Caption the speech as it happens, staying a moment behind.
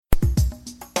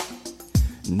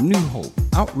New Hope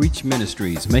Outreach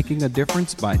Ministries, making a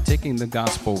difference by taking the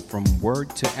gospel from word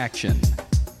to action.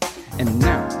 And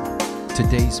now,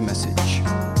 today's message.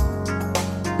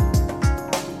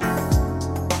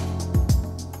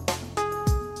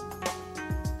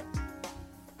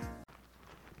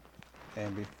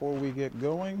 And before we get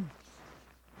going,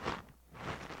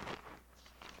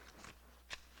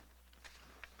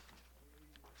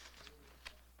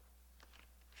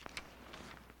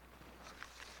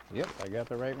 yep, I got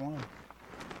the right one.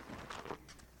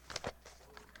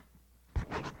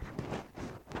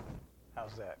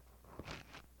 How's that?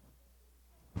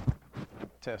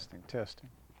 Testing.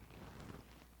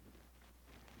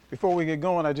 Before we get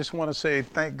going, I just want to say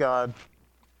thank God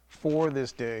for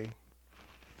this day.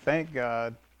 Thank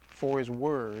God for His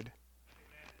Word.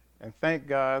 And thank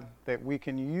God that we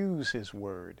can use His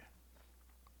Word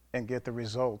and get the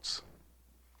results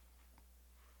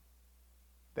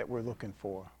that we're looking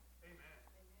for.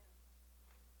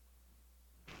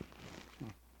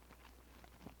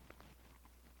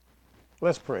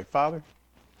 Let's pray. Father,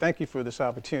 thank you for this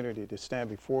opportunity to stand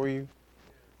before you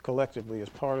collectively as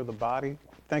part of the body.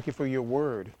 Thank you for your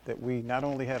word that we not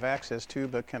only have access to,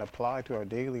 but can apply to our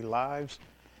daily lives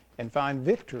and find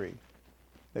victory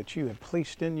that you have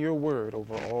placed in your word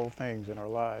over all things in our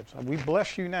lives. And we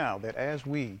bless you now that as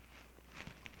we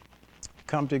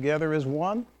come together as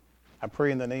one, I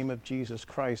pray in the name of Jesus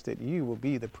Christ that you will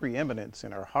be the preeminence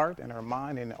in our heart and our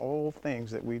mind in all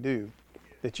things that we do,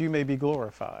 that you may be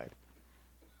glorified.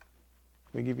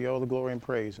 We give you all the glory and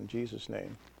praise in Jesus'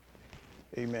 name.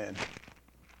 Amen.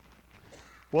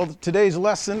 Well, today's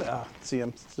lesson, I'm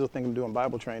still thinking I'm doing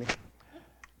Bible training.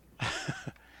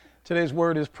 Today's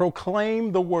word is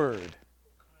proclaim the word.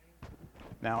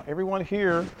 Now, everyone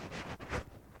here,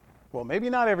 well, maybe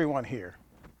not everyone here.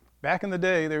 Back in the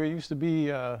day, there used to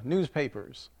be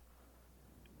newspapers.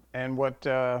 And what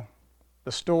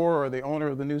the store or the owner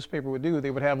of the newspaper would do, they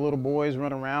would have little boys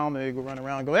run around. They would run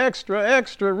around and go, extra,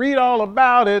 extra, read all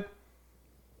about it,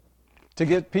 to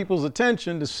get people's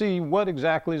attention to see what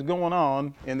exactly is going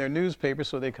on in their newspaper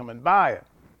so they come and buy it.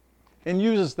 And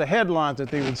uses the headlines that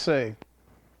they would say,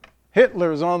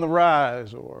 Hitler's on the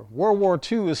rise, or World War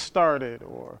II has started,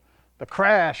 or the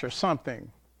crash or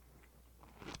something.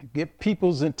 Get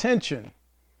people's attention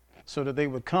so that they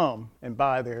would come and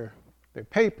buy their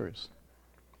papers.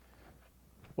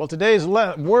 Well, today's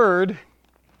word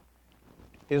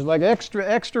is like extra,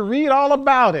 extra, read all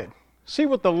about it. See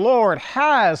what the Lord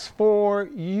has for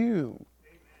you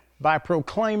by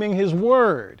proclaiming His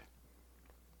word.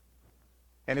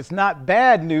 And it's not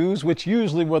bad news, which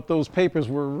usually what those papers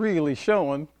were really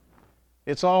showing.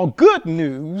 It's all good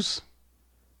news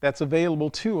that's available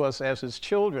to us as His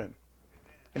children.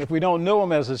 And if we don't know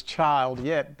Him as His child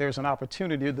yet, there's an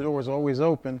opportunity. The door is always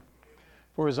open,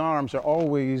 for His arms are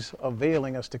always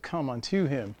availing us to come unto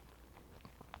Him.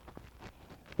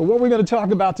 But what we're going to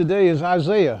talk about today is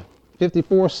Isaiah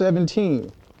 54:17.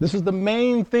 This is the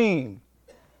main theme.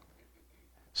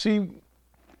 See,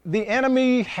 the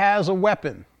enemy has a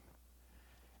weapon,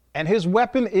 and his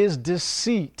weapon is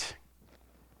deceit.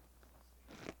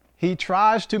 He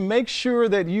tries to make sure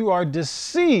that you are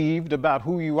deceived about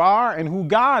who you are and who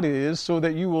God is, so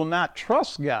that you will not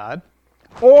trust God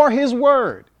or His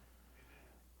word.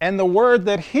 And the word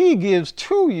that He gives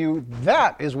to you,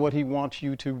 that is what He wants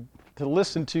you to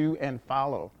listen to and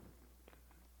follow.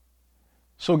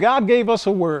 So God gave us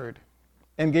a word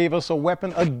and gave us a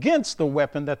weapon against the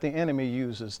weapon that the enemy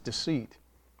uses, deceit.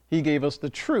 He gave us the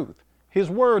truth. His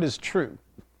word is true.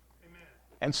 Amen.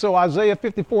 And so Isaiah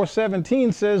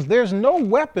 54:17 says, there's no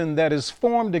weapon that is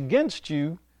formed against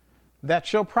you that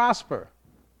shall prosper.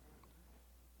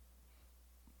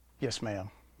 Yes, ma'am.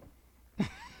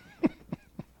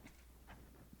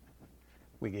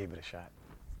 We gave it a shot.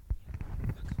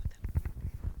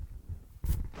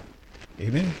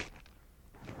 Amen.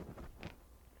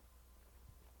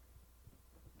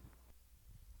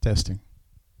 Testing.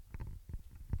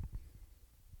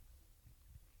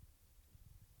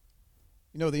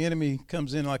 You know, the enemy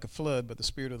comes in like a flood, but the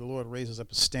Spirit of the Lord raises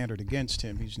up a standard against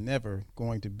him. He's never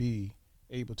going to be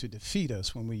able to defeat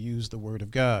us when we use the word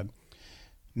of God.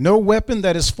 No weapon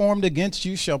that is formed against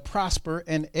you shall prosper,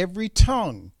 and every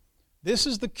tongue. This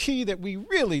is the key that we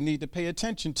really need to pay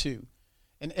attention to.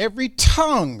 And every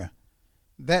tongue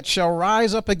that shall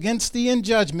rise up against thee in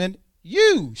judgment,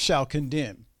 you shall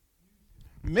condemn.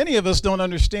 Many of us don't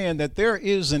understand that there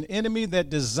is an enemy that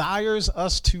desires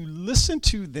us to listen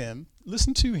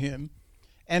to him,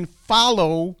 and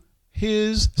follow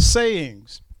his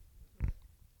sayings.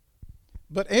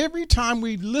 But every time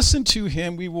we listen to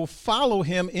him, we will follow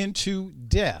him into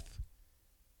death.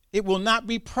 It will not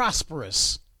be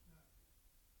prosperous.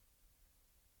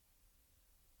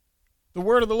 The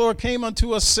word of the Lord came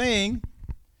unto us saying,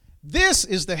 this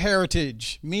is the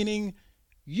heritage, meaning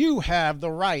you have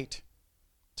the right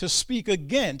to speak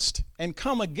against and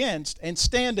come against and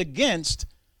stand against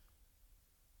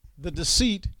the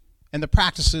deceit and the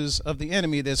practices of the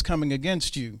enemy that's coming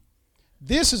against you.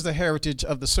 This is the heritage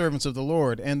of the servants of the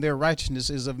Lord, and their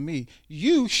righteousness is of me.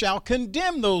 You shall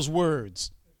condemn those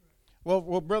words.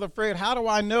 Well, Brother Fred, how do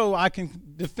I know I can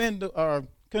defend or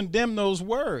condemn those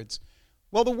words?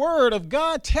 Well, the word of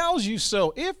God tells you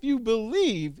so. If you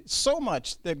believe so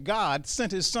much that God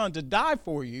sent his son to die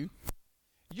for you,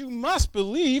 you must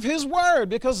believe his word,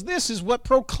 because this is what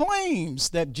proclaims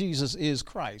that Jesus is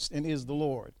Christ and is the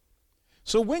Lord.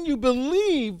 So when you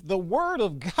believe the word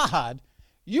of God,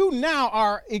 you now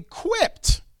are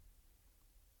equipped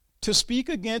to speak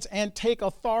against and take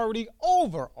authority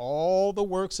over all the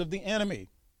works of the enemy.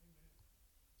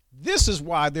 This is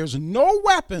why there's no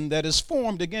weapon that is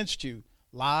formed against you.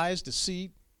 Lies,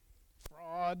 deceit,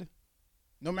 fraud,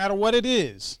 no matter what it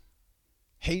is,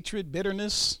 hatred,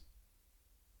 bitterness,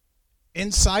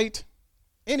 insight,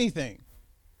 anything.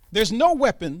 There's no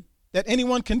weapon that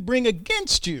anyone can bring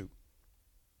against you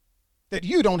that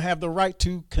you don't have the right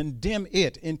to condemn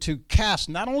it and to cast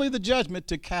not only the judgment,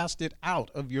 to cast it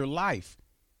out of your life.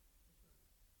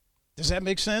 Does that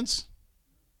make sense?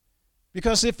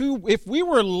 Because if we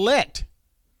were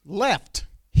left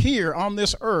here on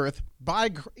this earth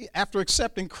after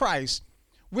accepting Christ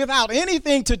without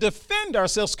anything to defend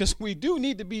ourselves, because we do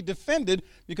need to be defended,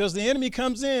 because the enemy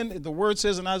comes in, the word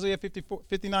says in Isaiah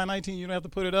 59:19, you don't have to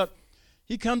put it up,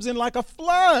 he comes in like a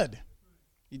flood.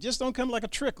 He just don't come like a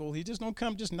trickle. He just don't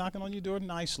come just knocking on your door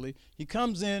nicely. He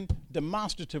comes in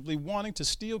demonstratively wanting to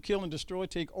steal, kill, and destroy,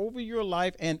 take over your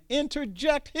life, and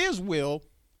interject his will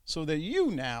so that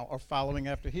you now are following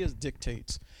after his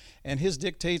dictates. And his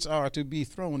dictates are to be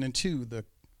thrown into the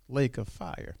lake of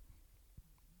fire.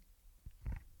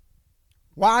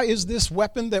 Why is this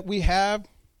weapon that we have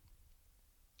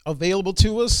available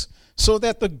to us? So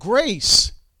that the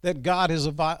grace that God has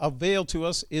availed to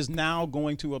us is now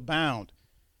going to abound.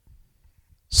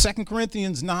 2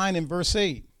 Corinthians 9 and verse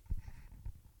 8.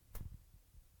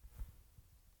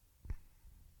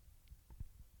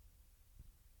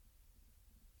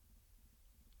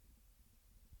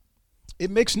 It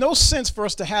makes no sense for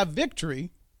us to have victory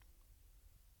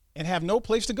and have no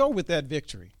place to go with that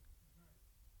victory.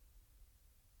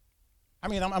 I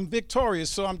mean, I'm victorious,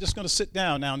 so I'm just going to sit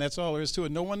down now, and that's all there is to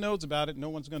it. No one knows about it. No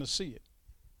one's going to see it.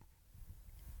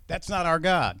 That's not our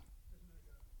God.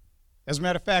 As a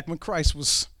matter of fact, when Christ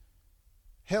was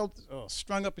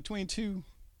strung up between two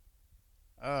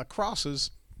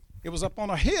crosses, it was up on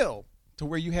a hill to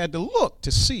where you had to look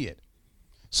to see it.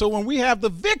 So when we have the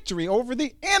victory over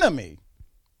the enemy,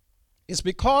 it's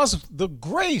because the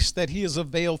grace that he has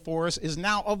availed for us is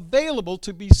now available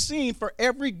to be seen for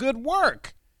every good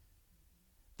work.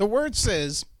 The word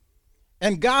says,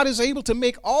 and God is able to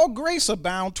make all grace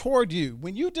abound toward you.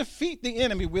 When you defeat the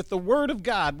enemy with the word of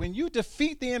God, when you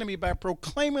defeat the enemy by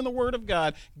proclaiming the word of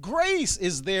God, grace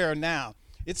is there now.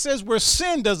 It says where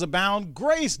sin does abound,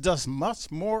 grace does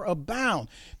much more abound.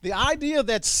 The idea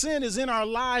that sin is in our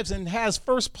lives and has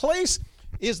first place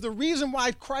is the reason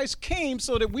why Christ came,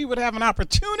 so that we would have an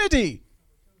opportunity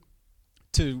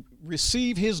to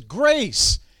receive his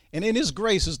grace. And in his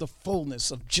grace is the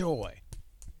fullness of joy.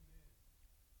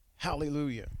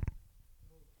 Hallelujah.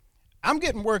 I'm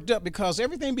getting worked up because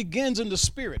everything begins in the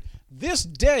spirit. This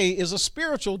day is a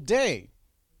spiritual day.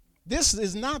 This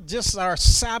is not just our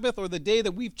Sabbath or the day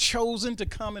that we've chosen to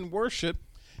come and worship.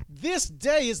 This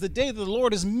day is the day that the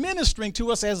Lord is ministering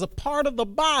to us as a part of the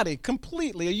body,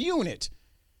 completely, a unit.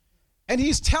 And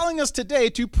he's telling us today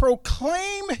to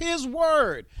proclaim his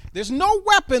word. There's no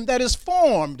weapon that is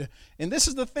formed. And this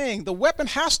is the thing. The weapon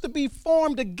has to be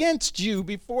formed against you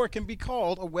before it can be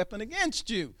called a weapon against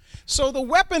you. So the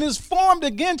weapon is formed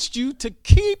against you to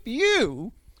keep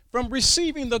you from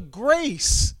receiving the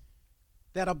grace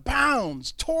that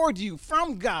abounds toward you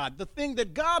from God, the thing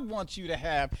that God wants you to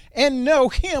have, and know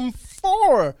him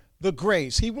for the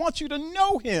grace. He wants you to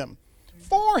know him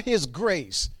for his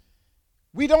grace.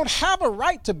 We don't have a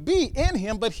right to be in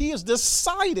him, but he has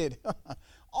decided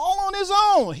all on his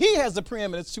own. He has the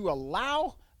preeminence to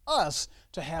allow us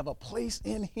to have a place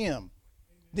in him.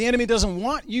 The enemy doesn't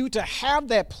want you to have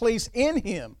that place in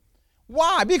him.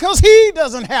 Why? Because he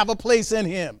doesn't have a place in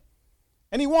him.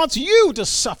 And he wants you to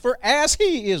suffer as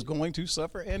he is going to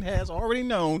suffer, and has already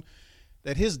known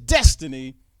that his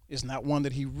destiny is not one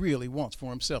that he really wants for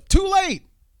himself. Too late,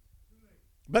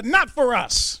 but not for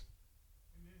us.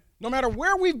 No matter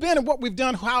where we've been and what we've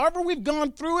done, however we've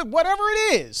gone through it, whatever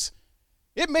it is,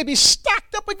 it may be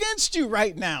stacked up against you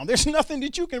right now. There's nothing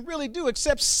that you can really do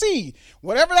except see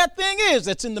whatever that thing is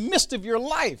that's in the midst of your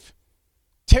life,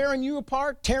 tearing you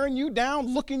apart, tearing you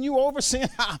down, looking you over, saying,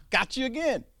 "Ha, got you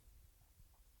again."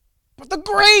 But the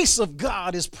grace of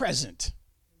God is present.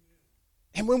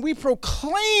 And when we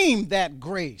proclaim that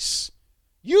grace,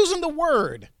 using the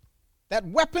word, that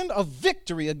weapon of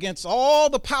victory against all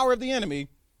the power of the enemy,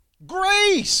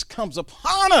 grace comes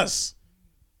upon us.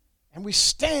 And we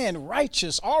stand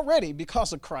righteous already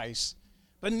because of Christ.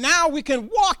 But now we can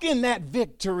walk in that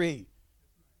victory.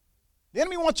 The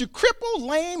enemy wants you crippled,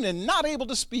 lame, and not able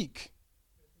to speak,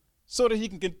 so that he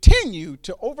can continue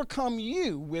to overcome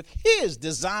you with his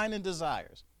design and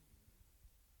desires.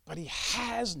 But he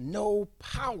has no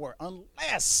power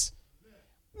unless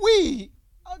we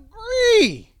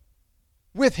agree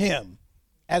with him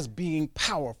as being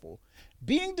powerful.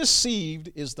 Being deceived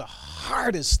is the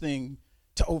hardest thing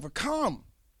to overcome.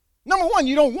 Number one,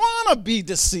 you don't want to be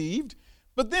deceived.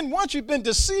 But then once you've been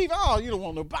deceived, you don't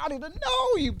want nobody to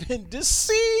know you've been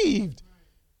deceived.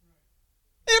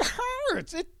 It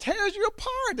hurts. It tears you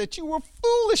apart that you were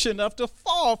foolish enough to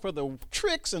fall for the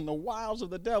tricks and the wiles of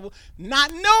the devil,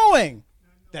 not knowing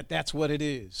that that's what it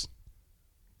is.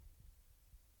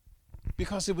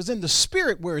 Because it was in the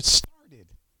spirit where it started.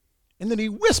 And then he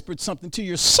whispered something to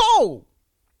your soul.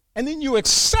 And then you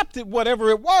accepted whatever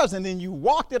it was, and then you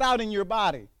walked it out in your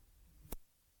body.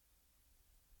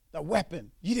 The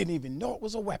weapon. You didn't even know it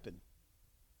was a weapon.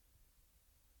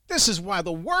 This is why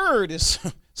the word is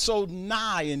so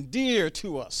nigh and dear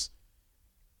to us.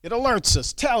 It alerts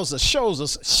us, tells us, shows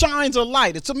us, shines a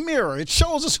light. It's a mirror. It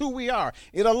shows us who we are.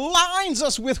 It aligns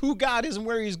us with who God is and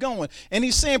where he's going. And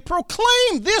he's saying,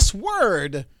 proclaim this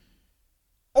word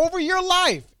over your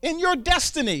life, in your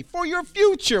destiny, for your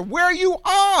future, where you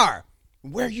are,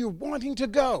 where you're wanting to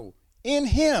go in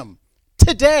him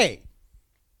today.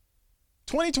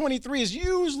 2023 is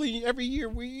usually, every year,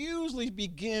 we usually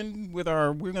begin with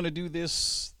we're going to do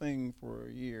this thing for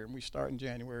a year. And we start in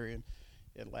January, and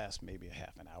it lasts maybe a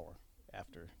half an hour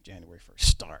after January 1st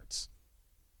starts.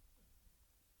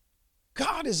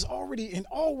 God is already and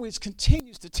always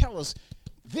continues to tell us,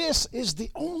 this is the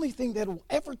only thing that will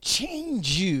ever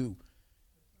change you.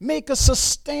 Make a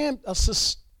sustainable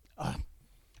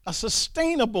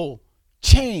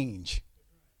change.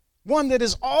 One that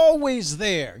is always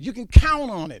there. You can count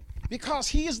on it because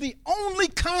he is the only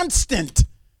constant.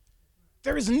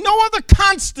 There is no other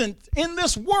constant in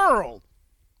this world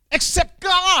except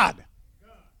God.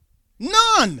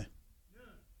 None.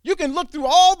 You can look through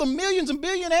all the millions and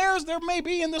billionaires there may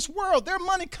be in this world. Their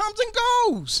money comes and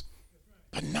goes.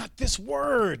 But not this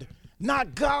word,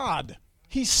 not God.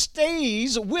 He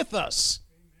stays with us,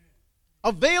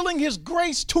 availing his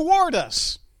grace toward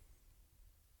us.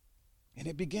 And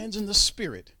it begins in the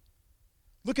spirit.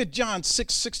 Look at John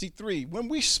 6:63. When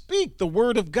we speak the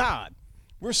word of God,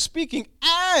 we're speaking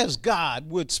as God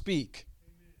would speak.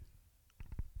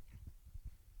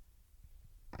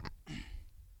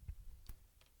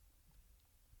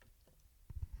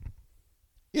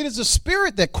 It is the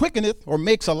spirit that quickeneth or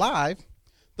makes alive.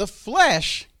 The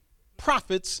flesh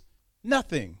profits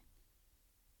nothing.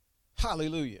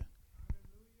 Hallelujah.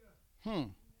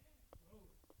 I'm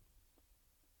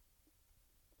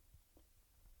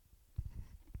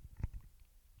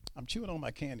chewing on my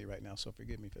candy right now, so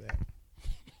forgive me for that.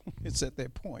 It's at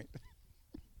that point.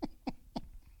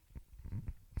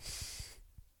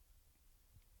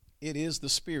 It is the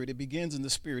spirit. It begins in the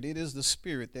spirit. It is the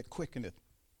spirit that quickeneth.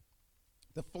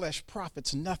 The flesh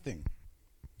profits nothing.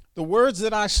 The words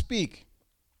that I speak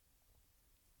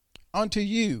unto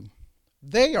you,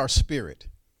 they are spirit,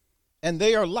 and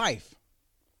they are life.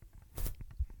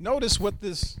 Notice what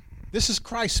this is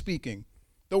Christ speaking.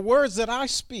 The words that I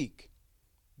speak,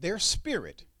 they're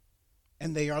spirit,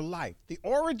 and they are life. The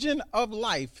origin of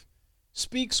life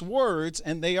speaks words,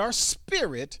 and they are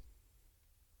spirit,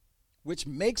 which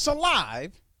makes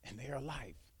alive, and they are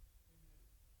life.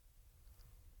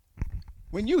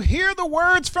 When you hear the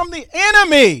words from the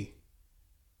enemy,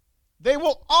 they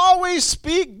will always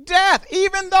speak death,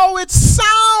 even though it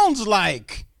sounds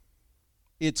like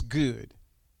it's good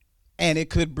and it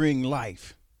could bring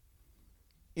life.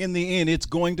 In the end, it's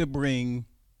going to bring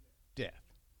death.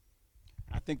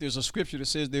 I think there's a scripture that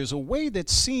says there's a way that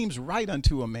seems right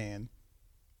unto a man,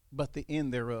 but the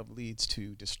end thereof leads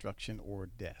to destruction or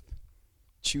death.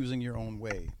 Choosing your own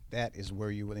way, that is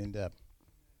where you will end up.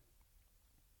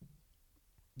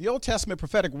 The Old Testament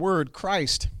prophetic word,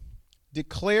 Christ,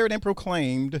 declared and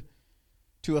proclaimed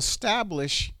to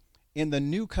establish in the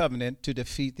new covenant to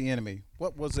defeat the enemy.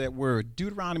 What was that word?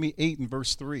 Deuteronomy 8 and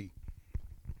verse 3.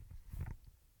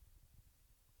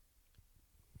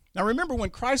 Now remember,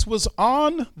 when Christ was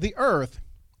on the earth,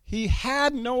 he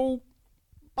had no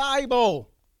Bible.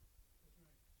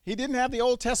 He didn't have the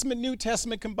Old Testament, New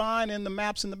Testament combined and the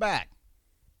maps in the back.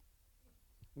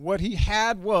 What he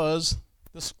had was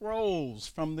the scrolls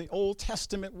from the Old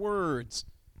Testament words.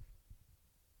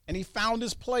 And he found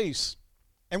his place.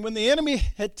 And when the enemy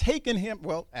had taken him,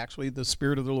 well, actually the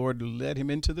Spirit of the Lord led him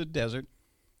into the desert,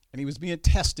 and he was being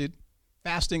tested,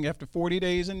 fasting after 40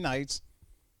 days and nights.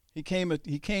 He came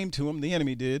to him, the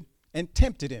enemy did, and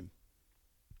tempted him.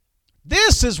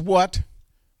 This is what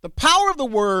the power of the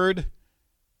word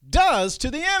does to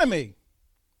the enemy.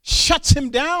 Shuts him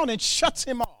down and shuts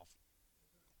him off.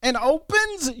 And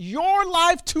opens your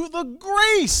life to the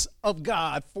grace of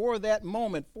God for that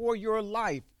moment, for your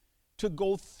life, to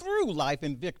go through life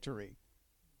in victory.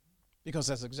 Because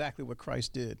that's exactly what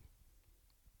Christ did.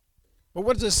 But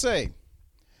what does it say?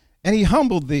 And he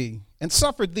humbled thee, and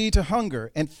suffered thee to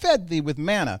hunger, and fed thee with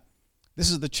manna. This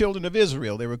is the children of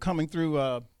Israel. They were coming through,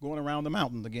 going around the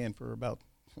mountain again for about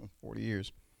 40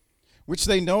 years. Which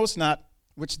they knowest not,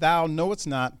 which thou knowest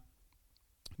not,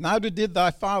 neither did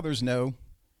thy fathers know,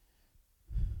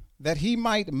 that he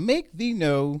might make thee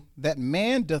know that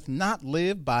man doth not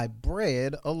live by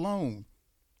bread alone,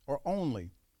 or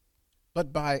only,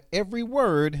 but by every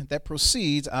word that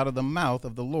proceeds out of the mouth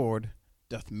of the Lord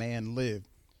doth man live.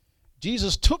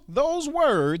 Jesus took those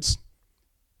words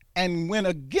and went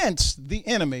against the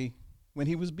enemy when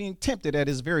he was being tempted at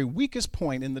his very weakest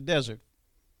point in the desert.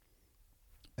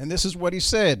 And this is what he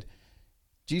said.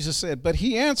 Jesus said, but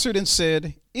he answered and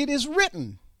said, it is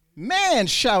written, man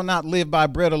shall not live by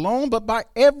bread alone, but by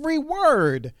every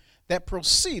word that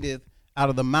proceedeth out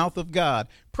of the mouth of God.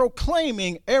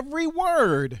 Proclaiming every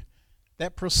word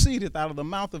that proceedeth out of the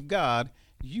mouth of God,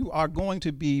 you are going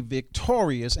to be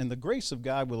victorious, and the grace of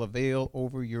God will avail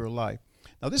over your life.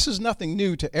 Now, this is nothing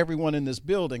new to everyone in this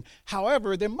building.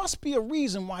 However, there must be a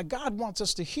reason why God wants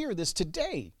us to hear this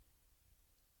today,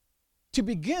 to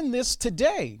begin this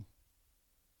today.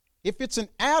 If it's an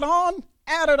add-on,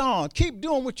 add it on. Keep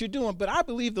doing what you're doing. But I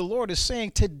believe the Lord is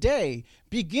saying today,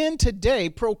 begin today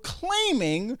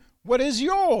proclaiming what is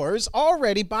yours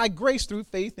already by grace through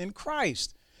faith in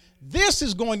Christ. This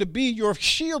is going to be your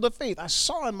shield of faith. I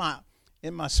saw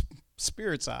in my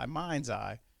spirit's eye, mind's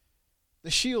eye, the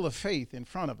shield of faith in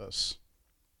front of us,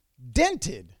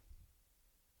 dented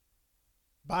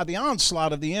by the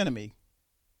onslaught of the enemy,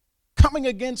 coming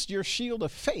against your shield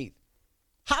of faith.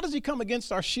 How does he come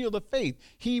against our shield of faith?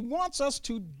 He wants us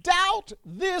to doubt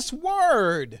this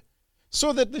word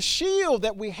so that the shield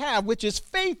that we have, which is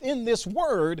faith in this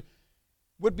word,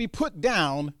 would be put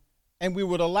down, and we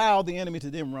would allow the enemy to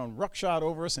then run ruckshot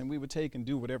over us, and we would take and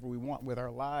do whatever we want with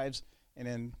our lives. And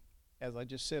then, as I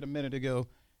just said a minute ago,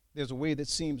 there's a way that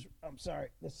seems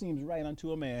right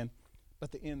unto a man,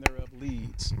 but the end thereof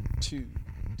leads to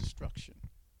destruction.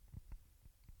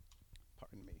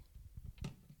 Pardon me.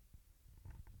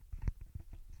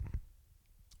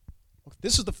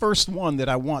 This is the first one that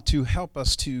I want to help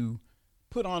us to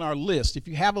put on our list. If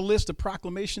you have a list of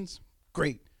proclamations,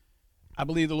 great. I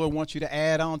believe the Lord wants you to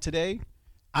add on today.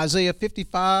 Isaiah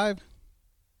 55,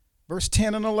 verse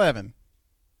 10 and 11.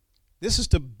 This is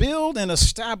to build and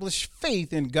establish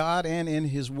faith in God and in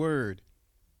his word.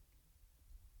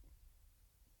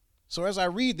 So as I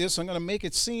read this, I'm going to make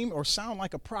it seem or sound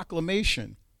like a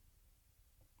proclamation.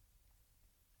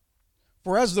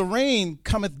 For as the rain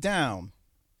cometh down,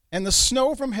 and the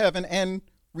snow from heaven, and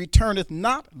returneth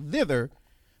not thither,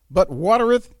 but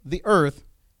watereth the earth,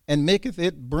 and maketh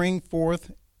it bring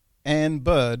forth and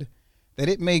bud, that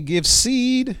it may give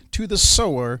seed to the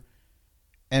sower,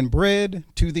 and bread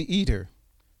to the eater.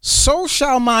 So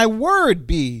shall my word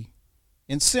be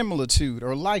in similitude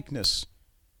or likeness,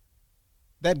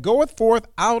 that goeth forth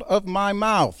out of my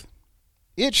mouth.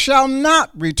 It shall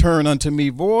not return unto me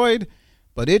void,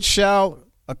 but it shall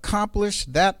accomplish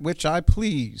that which I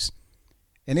please,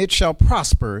 and it shall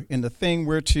prosper in the thing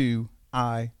whereto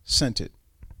I sent it.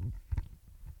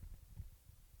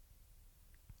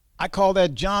 I call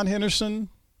that John Henderson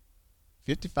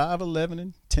 55, 11,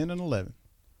 and 10 and 11.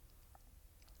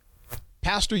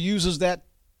 Pastor uses that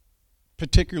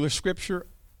particular scripture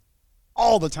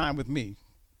all the time with me.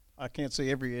 I can't say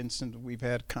every instant we've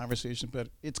had conversations, but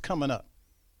it's coming up.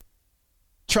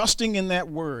 Trusting in that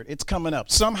word, it's coming up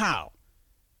somehow.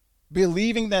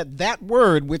 Believing that that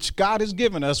word which God has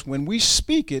given us, when we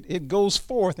speak it, it goes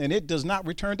forth and it does not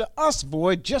return to us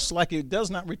void, just like it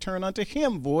does not return unto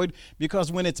him void,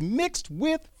 because when it's mixed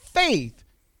with faith,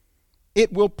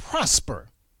 it will prosper.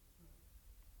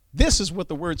 This is what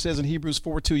the word says in Hebrews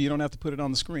 4:2. You don't have to put it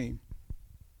on the screen.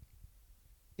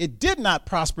 It did not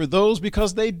prosper those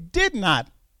because they did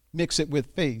not mix it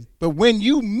with faith. But when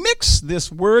you mix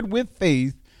this word with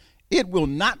faith, it will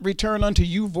not return unto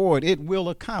you void. It will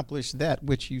accomplish that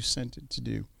which you sent it to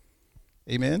do.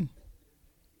 Amen.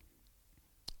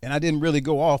 And I didn't really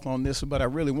go off on this, but I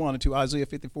really wanted to. Isaiah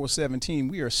 54:17.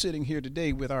 We are sitting here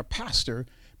today with our pastor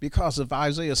because of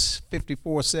Isaiah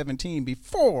 54:17.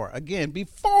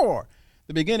 Before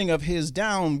the beginning of his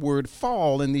downward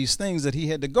fall and these things that he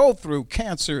had to go through,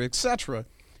 cancer, etc.,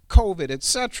 COVID,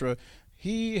 etc.,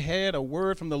 he had a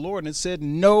word from the Lord, and it said,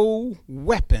 no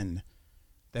weapon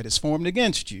that is formed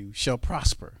against you shall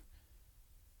prosper.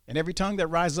 And every tongue that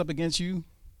rises up against you,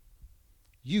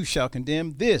 you shall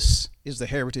condemn. This is the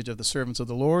heritage of the servants of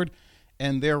the Lord,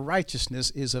 and their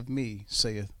righteousness is of me,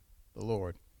 saith the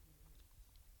Lord.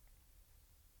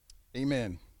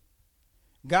 Amen.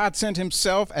 God sent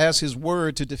himself as his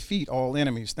word to defeat all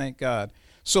enemies, thank God.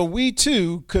 So we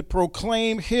too could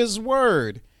proclaim his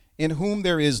word, in whom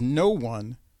there is no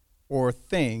one or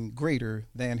thing greater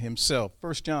than himself.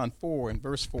 1 John 4 and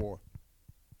verse 4.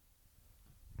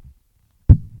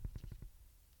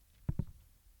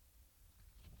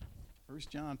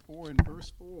 John 4 and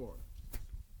verse 4.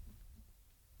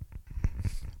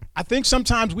 I think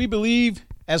sometimes we believe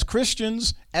as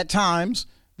Christians at times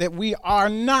that we are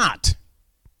not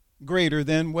greater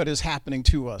than what is happening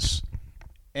to us.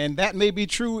 And that may be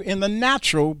true in the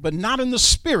natural, but not in the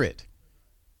spirit.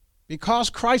 Because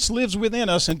Christ lives within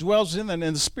us and dwells in us,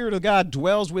 and the Spirit of God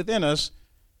dwells within us,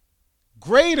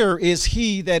 greater is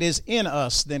he that is in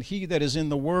us than he that is in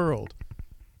the world.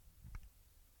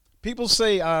 People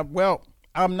say, well,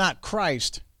 I'm not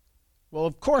Christ. Well,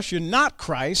 of course you're not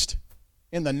Christ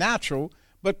in the natural,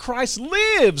 but Christ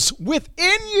lives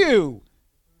within you.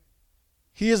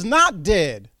 He is not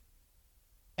dead.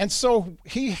 And so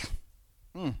I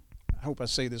hope I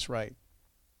say this right.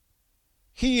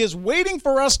 He is waiting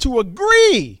for us to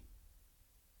agree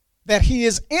that he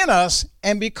is in us,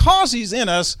 and because he's in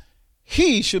us,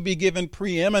 he should be given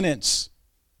preeminence,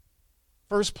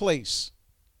 first place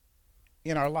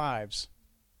in our lives,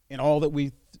 in all that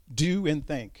we do and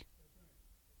think.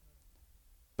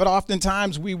 But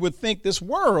oftentimes we would think this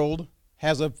world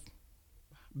has a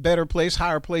better place,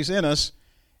 higher place in us.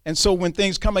 And so when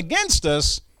things come against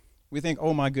us, we think,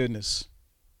 oh my goodness,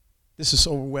 this is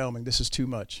overwhelming. This is too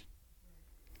much.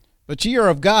 But ye are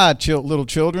of God, little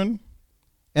children,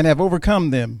 and have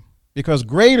overcome them, because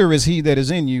greater is he that is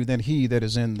in you than he that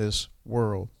is in this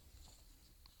world.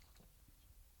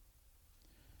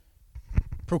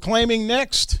 Proclaiming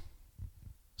next,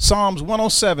 Psalms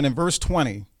 107 and verse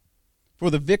 20, for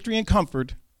the victory and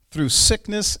comfort through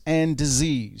sickness and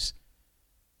disease.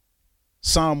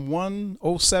 Psalm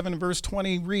 107 verse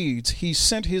 20 reads, he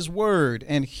sent his word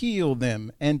and healed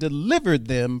them and delivered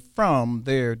them from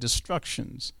their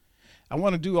destructions. I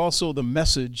want to do also the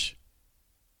Message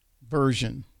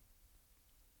version.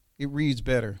 It reads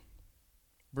better.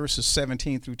 Verses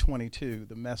 17 through 22,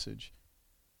 the Message.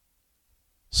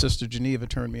 Sister Geneva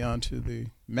turned me on to the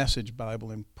Message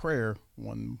Bible in prayer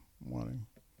one morning.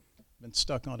 Been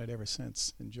stuck on it ever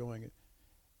since, enjoying it.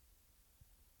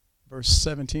 Verse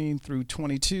 17 through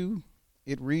 22,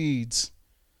 it reads,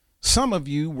 some of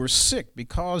you were sick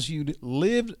because you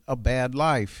lived a bad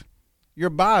life, your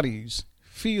bodies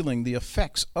feeling the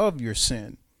effects of your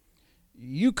sin.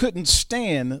 You couldn't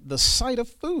stand the sight of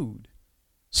food.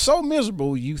 So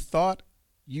miserable you thought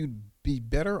you'd be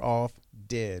better off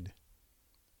dead.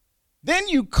 Then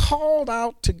you called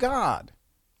out to God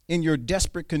in your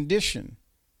desperate condition.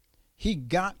 He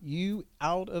got you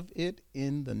out of it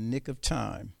in the nick of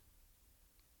time.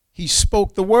 He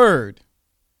spoke the word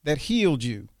that healed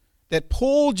you, that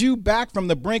pulled you back from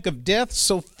the brink of death.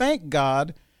 So thank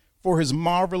God for his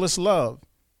marvelous love,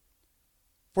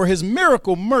 for his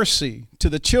miracle mercy to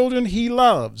the children he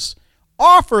loves.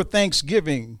 Offer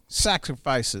thanksgiving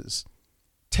sacrifices.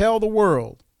 Tell the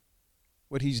world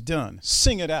what he's done.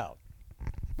 Sing it out.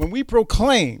 When we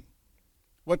proclaim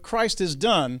what Christ has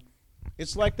done,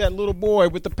 it's like that little boy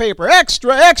with the paper.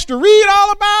 Extra, extra, read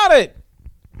all about it.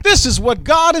 This is what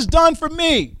God has done for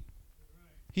me.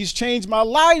 He's changed my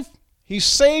life. He's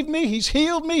saved me. He's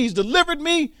healed me. He's delivered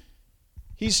me.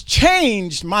 He's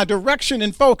changed my direction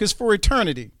and focus for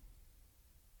eternity.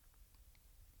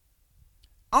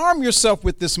 Arm yourself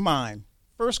with this mind.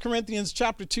 1 Corinthians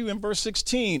chapter 2 and verse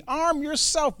 16. Arm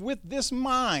yourself with this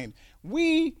mind.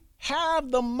 We have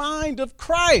the mind of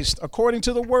Christ according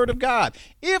to the word of God.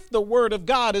 If the word of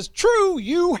God is true,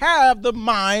 you have the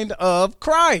mind of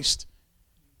Christ.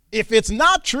 If it's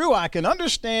not true, I can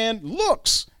understand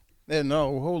looks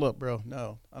No, hold up, bro.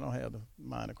 No, I don't have the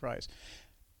mind of Christ.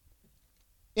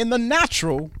 In the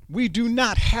natural, we do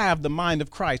not have the mind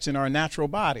of Christ in our natural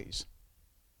bodies.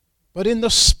 But in the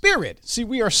spirit, see,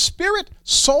 we are spirit,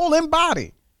 soul, and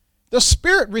body. The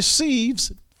spirit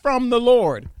receives from the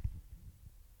Lord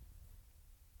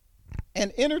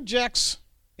and interjects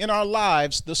in our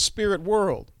lives the spirit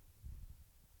world.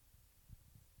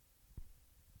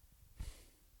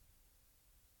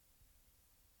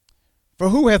 For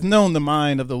who hath known the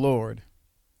mind of the Lord,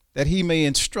 that he may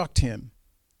instruct him?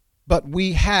 But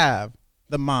we have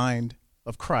the mind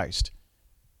of Christ.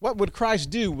 What would Christ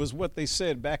do was what they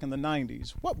said back in the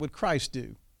 90s. What would Christ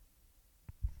do?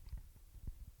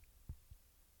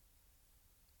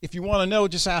 If you want to know,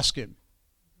 just ask him.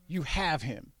 You have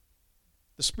him.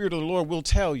 The Spirit of the Lord will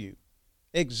tell you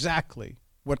exactly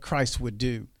what Christ would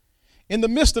do. In the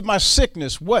midst of my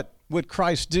sickness, what would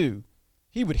Christ do?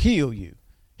 He would heal you.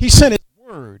 He sent his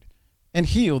word and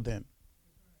healed them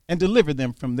and delivered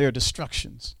them from their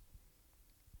destructions.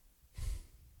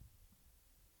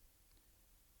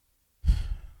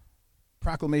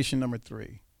 Proclamation number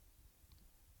 3.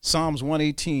 Psalms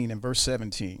 118 and verse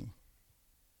 17.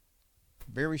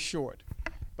 Very short.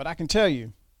 But I can tell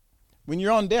you, when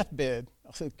you're on deathbed,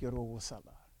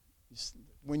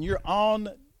 when you're on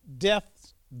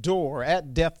death's door,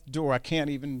 at death's door, I can't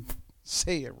even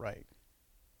say it right.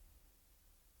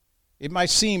 It might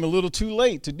seem a little too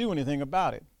late to do anything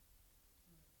about it.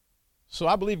 So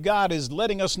I believe God is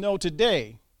letting us know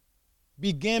today,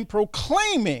 begin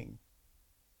proclaiming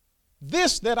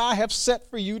this that I have set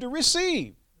for you to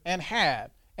receive and have.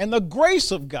 And the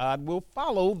grace of God will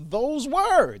follow those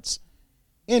words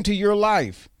into your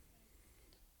life.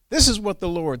 This is what the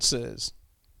Lord says.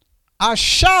 I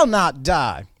shall not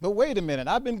die. But wait a minute.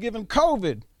 I've been given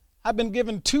COVID. I've been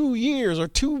given 2 years or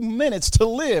 2 minutes to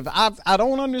live. I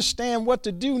don't understand what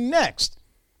to do next.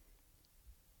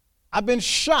 I've been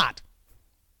shot.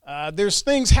 There's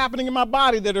things happening in my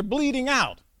body that are bleeding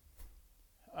out.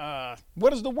 What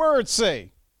does the word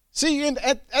say? See,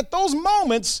 at those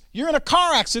moments, you're in a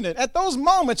car accident. At those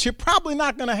moments, you're probably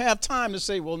not going to have time to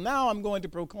say, well, now I'm going to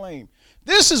proclaim.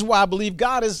 This is why I believe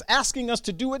God is asking us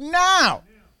to do it now,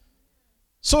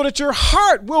 so that your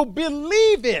heart will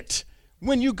believe it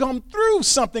when you come through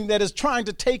something that is trying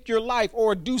to take your life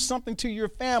or do something to your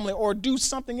family or do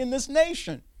something in this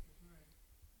nation.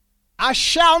 I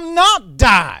shall not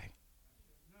die.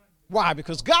 Why?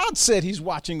 Because God said he's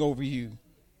watching over you.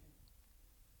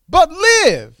 But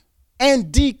live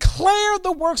and declare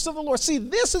the works of the Lord. See,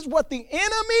 this is what the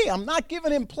enemy, I'm not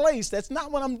giving him place. That's not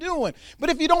what I'm doing. But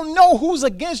if you don't know who's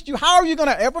against you, how are you going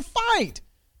to ever fight?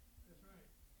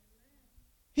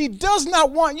 He does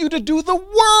not want you to do the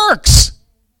works.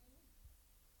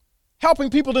 Helping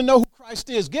people to know who Christ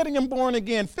is, getting them born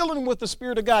again, filling them with the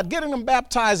Spirit of God, getting them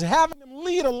baptized, having them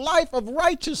lead a life of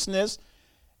righteousness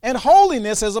and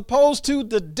holiness, as opposed to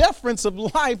the deference of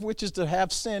life, which is to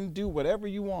have sin do whatever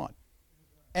you want.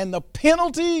 And the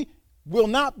penalty will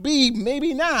not be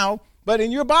maybe now, but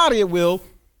in your body it will.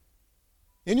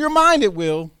 In your mind it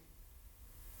will.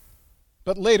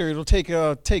 But later it'll take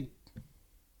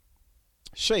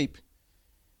shape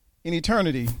in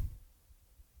eternity.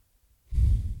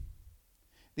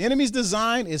 The enemy's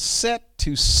design is set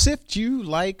to sift you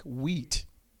like wheat,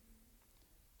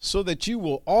 so that you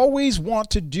will always want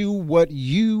to do what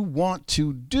you want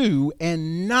to do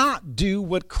and not do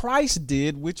what Christ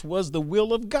did, which was the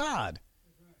will of God.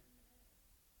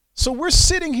 So we're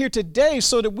sitting here today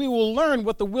so that we will learn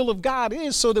what the will of God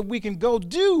is, so that we can go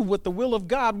do what the will of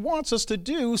God wants us to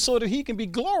do, so that he can be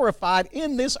glorified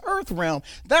in this earth realm.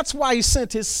 That's why he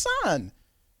sent his son.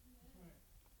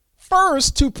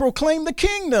 First to proclaim the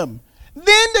kingdom,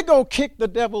 then to go kick the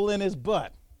devil in his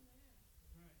butt.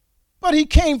 But he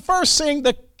came first saying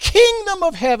the kingdom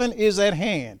of heaven is at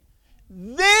hand.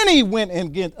 Then he went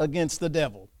against the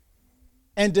devil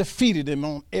and defeated him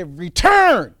on every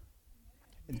turn.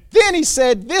 And then he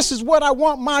said, this is what I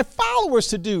want my followers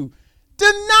to do.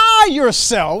 Deny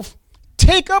yourself,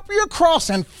 take up your cross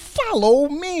and follow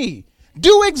me.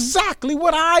 Do exactly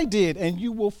what I did and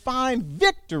you will find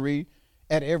victory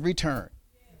at every turn.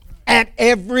 At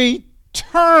every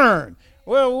turn.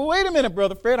 Well, wait a minute,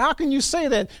 Brother Fred. How can you say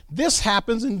that this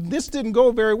happens and this didn't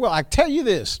go very well? I tell you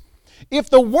this. If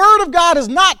the word of God is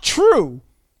not true,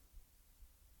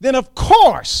 then of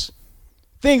course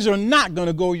things are not going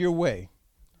to go your way.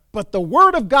 But the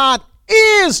word of God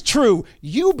is true.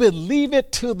 You believe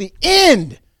it to the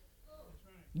end.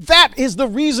 That is the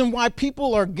reason why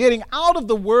people are getting out of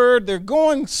the word. They're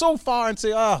going so far and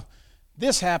say, oh,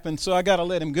 this happened, so I got to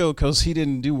let him go because he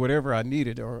didn't do whatever I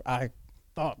needed or I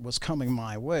thought was coming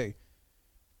my way.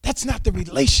 That's not the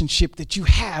relationship that you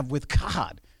have with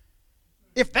God.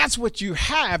 If that's what you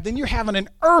have, then you're having an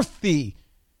earthy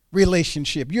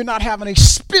relationship. You're not having a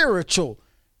spiritual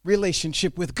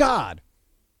relationship with God.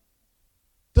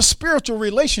 The spiritual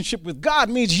relationship with God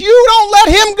means you don't let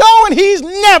him go and he's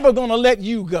never going to let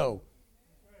you go.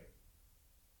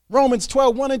 Romans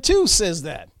 12:1-2 says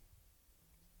that.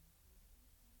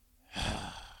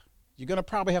 You're going to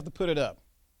probably have to put it up.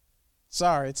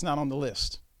 Sorry, it's not on the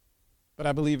list, but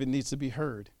I believe it needs to be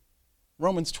heard.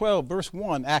 Romans 12, verse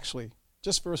 1, actually,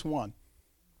 just verse 1.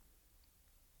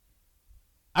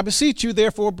 I beseech you,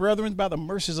 therefore, brethren, by the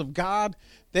mercies of God,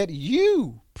 that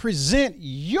you present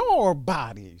your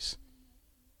bodies.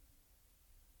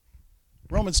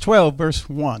 Romans 12, verse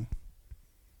 1.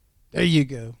 There you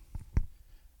go.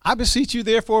 I beseech you,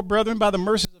 therefore, brethren, by the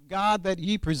mercies of God, that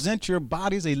ye present your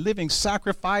bodies a living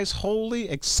sacrifice, holy,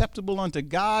 acceptable unto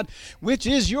God, which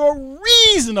is your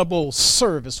reasonable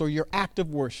service or your act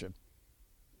of worship.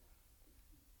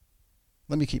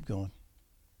 Let me keep going.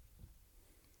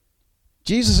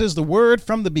 Jesus is the Word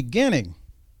from the beginning.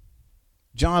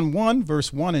 John 1,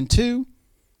 verse 1 and 2,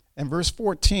 and verse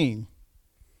 14.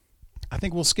 I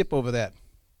think we'll skip over that.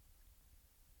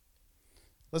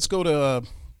 Let's go to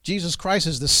Jesus Christ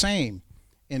is the same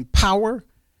in power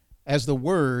as the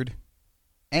Word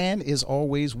and is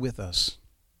always with us.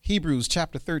 Hebrews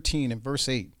chapter 13 and verse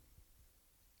 8.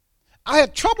 I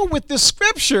had trouble with this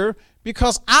scripture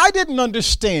because I didn't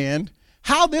understand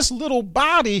how this little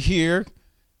body here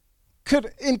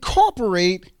could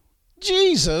incorporate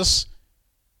Jesus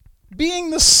being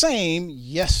the same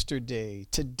yesterday,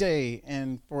 today,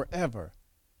 and forever.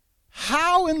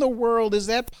 How in the world is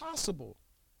that possible?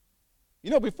 You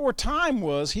know, before time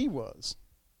was, he was.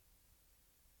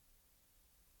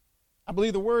 I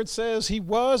believe the word says he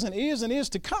was and is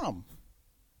to come.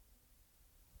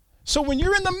 So when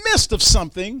you're in the midst of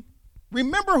something,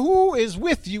 remember who is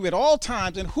with you at all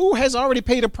times and who has already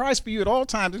paid a price for you at all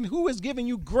times and who has given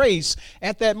you grace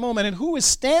at that moment and who is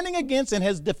standing against and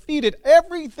has defeated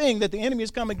everything that the enemy has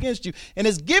come against you and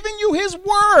has given you his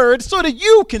word so that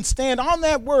you can stand on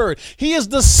that word. He is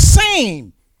the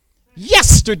same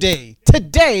yesterday,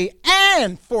 today,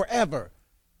 and forever.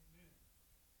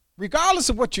 Regardless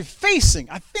of what you're facing,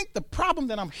 I think the problem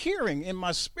that I'm hearing in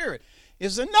my spirit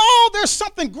is that no, there's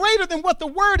something greater than what the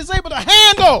word is able to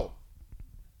handle.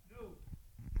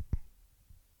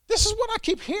 This is what I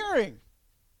keep hearing.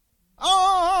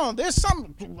 There's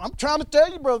something, I'm trying to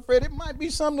tell you, Brother Fred, it might be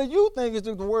something that you think is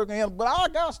the word can handle, but I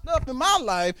got stuff in my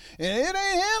life and it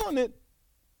ain't handling it.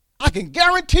 I can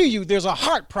guarantee you there's a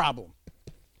heart problem.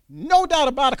 No doubt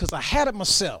about it, because I had it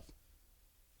myself.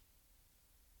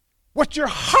 What your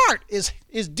heart is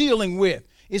dealing with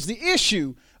is the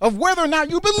issue of whether or not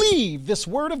you believe this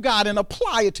word of God and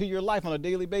apply it to your life on a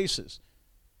daily basis.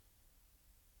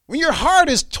 When your heart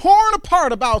is torn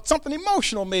apart about something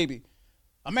emotional, maybe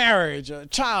a marriage, a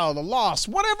child, a loss,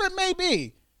 whatever it may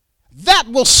be, that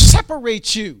will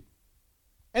separate you.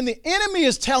 And the enemy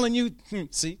is telling you,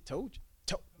 see, told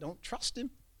you, don't trust him.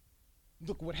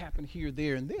 Look what happened here,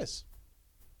 there, and this.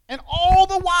 And all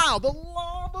the while, the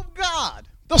love of God,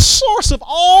 the source of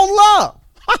all love,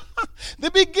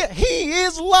 he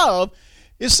is love,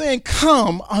 is saying,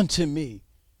 come unto me.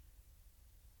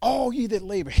 All ye that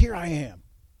labor, here I am.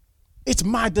 It's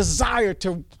my desire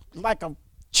to, like a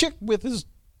chick with his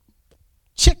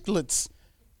chicklets,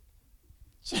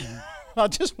 I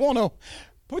just want to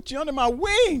put you under my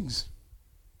wings.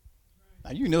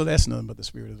 Now, you know that's nothing but the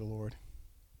Spirit of the Lord.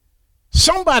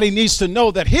 Somebody needs to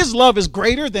know that his love is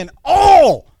greater than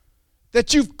all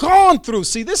that you've gone through.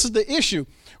 See, this is the issue.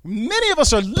 Many of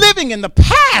us are living in the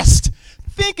past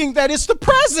thinking that it's the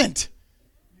present.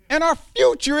 And our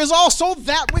future is also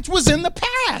that which was in the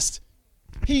past.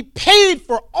 He paid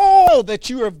for all that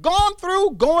you have gone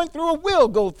through, going through, or will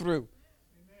go through.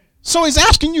 So he's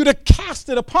asking you to cast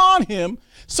it upon him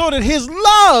so that his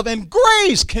love and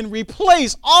grace can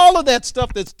replace all of that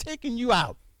stuff that's taking you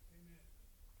out.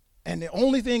 And the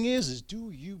only thing is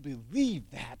do you believe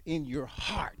that in your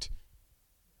heart?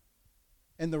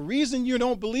 And the reason you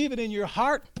don't believe it in your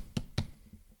heart,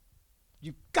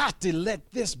 you've got to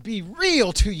let this be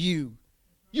real to you.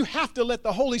 You have to let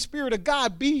the Holy Spirit of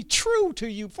God be true to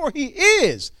you, for he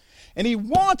is. And he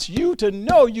wants you to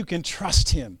know you can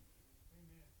trust him.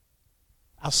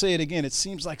 I'll say it again. It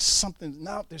seems like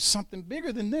there's something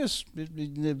bigger than this.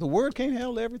 The word can't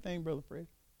handle everything, Brother Fred.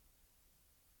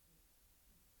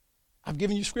 I've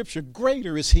given you scripture.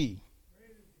 Greater is he.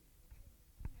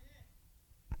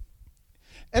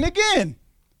 And again,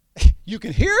 you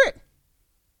can hear it.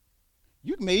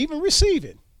 You may even receive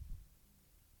it.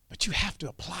 But you have to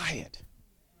apply it.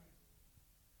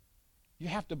 You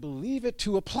have to believe it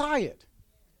to apply it.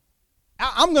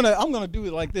 I'm gonna do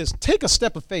it like this. Take a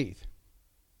step of faith.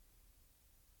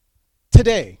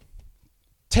 Today,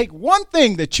 take one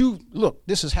thing that look,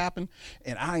 this has happened,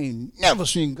 and I ain't never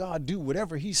seen God do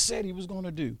whatever he said he was going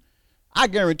to do. I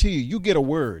guarantee you get a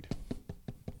word.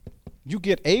 You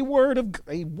get a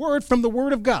word from the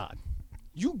word of God.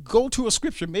 You go to a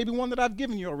scripture, maybe one that I've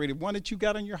given you already, one that you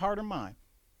got in your heart or mind,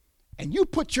 and you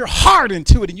put your heart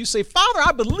into it, and you say, Father,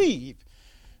 I believe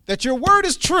that your word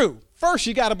is true. First,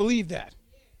 you got to believe that.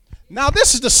 Now,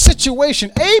 this is the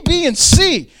situation, A, B, and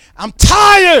C. I'm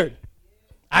tired.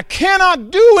 I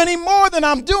cannot do any more than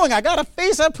I'm doing. I got a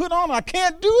face I put on. I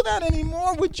can't do that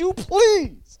anymore. Would you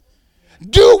please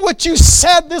do what you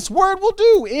said this word will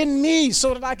do in me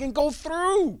so that I can go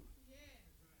through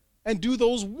and do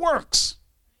those works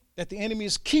that the enemy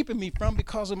is keeping me from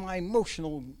because of my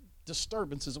emotional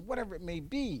disturbances or whatever it may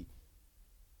be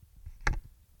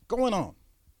going on.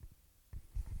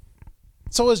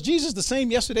 So is Jesus the same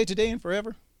yesterday, today, and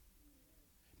forever?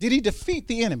 Did he defeat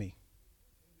the enemy?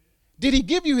 Did he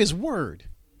give you his word,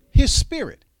 his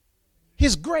spirit,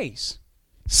 his grace,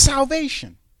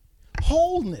 salvation,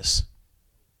 wholeness?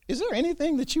 Is there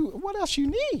anything what else you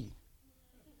need?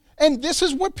 And this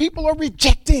is what people are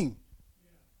rejecting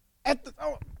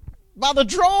by the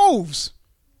droves.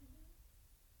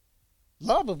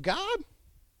 Love of God,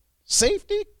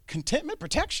 safety, contentment,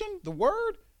 protection, the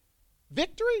word,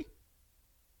 victory.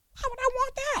 Why would I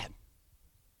want that?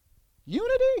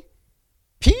 Unity,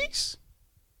 peace.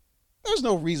 There's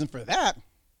no reason for that.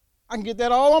 I can get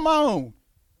that all on my own.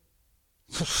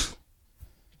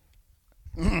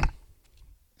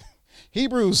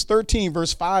 Hebrews 13,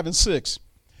 verse 5 and 6.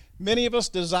 Many of us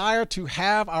desire to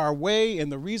have our way,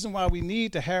 and the reason why we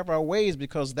need to have our way is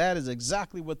because that is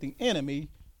exactly what the enemy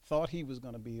thought he was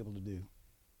going to be able to do.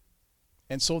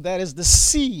 And so that is the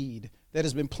seed that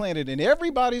has been planted in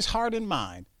everybody's heart and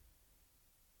mind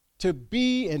to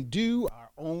be and do our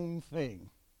own thing,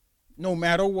 no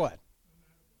matter what.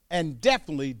 And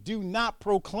definitely do not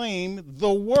proclaim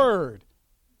the word.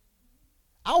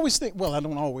 I always think, well, I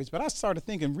don't always, but I started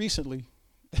thinking recently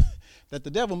that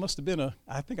the devil must have been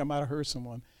I think I might have heard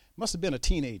someone, must have been a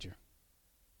teenager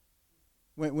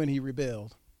when he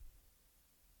rebelled.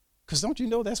 Because don't you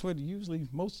know that's what usually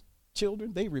most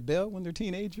children, they rebel when they're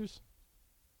teenagers?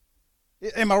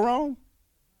 Am I wrong?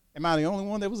 Am I the only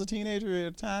one that was a teenager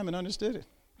at the time and understood it?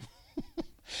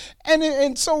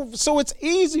 And so it's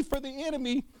easy for the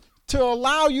enemy to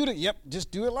allow you to,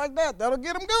 just do it like that. That'll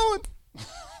get them going.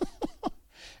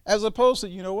 As opposed to,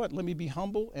 you know what, let me be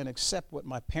humble and accept what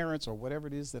my parents or whatever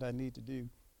it is that I need to do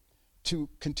to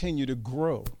continue to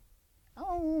grow. I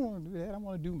don't want to do that. I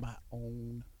want to do my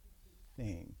own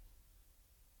thing.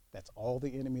 That's all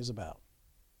the enemy is about.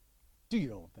 Do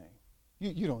your own thing.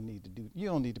 You don't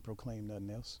need to proclaim nothing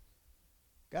else.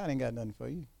 God ain't got nothing for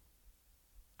you.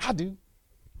 I do.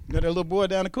 You know that little boy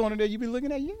down the corner there you be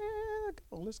looking at? Yeah,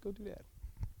 come on, let's go do that.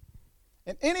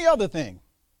 And any other thing.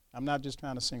 I'm not just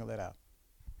trying to single that out.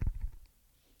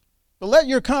 But let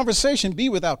your conversation be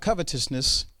without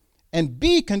covetousness, and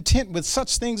be content with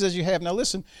such things as you have. Now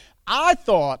listen, I'm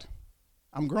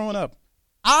growing up,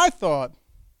 I thought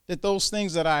that those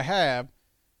things that I have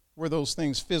were those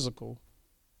things physical.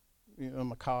 You know,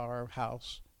 my car,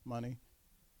 house, money,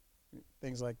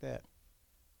 things like that.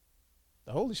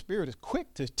 The Holy Spirit is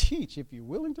quick to teach if you're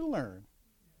willing to learn.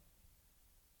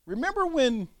 Remember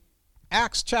when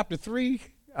Acts chapter 3,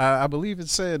 I believe it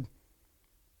said,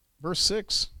 verse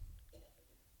 6,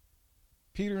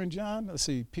 Peter and John,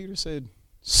 Peter said,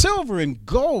 silver and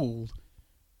gold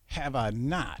have I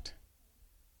not,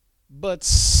 but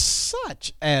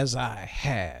such as I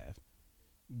have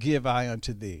give I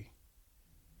unto thee.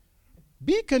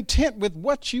 Be content with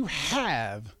what you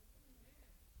have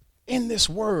in this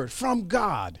word from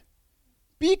God.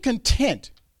 Be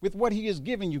content with what he has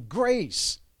given you.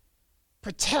 Grace,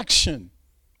 protection,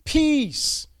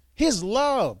 peace, his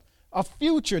love, a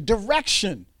future,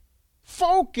 direction,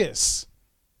 focus,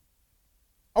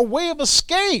 a way of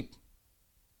escape.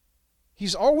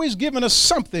 He's always given us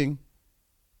something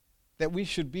that we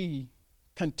should be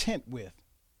content with.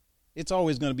 It's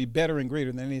always going to be better and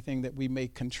greater than anything that we may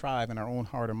contrive in our own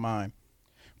heart or mind.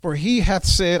 For he hath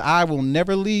said, I will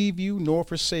never leave you nor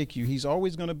forsake you. He's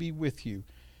always going to be with you.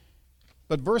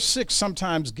 But verse 6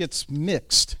 sometimes gets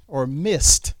mixed or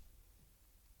missed.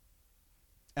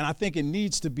 And I think it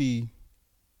needs to be,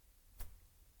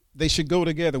 they should go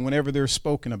together whenever they're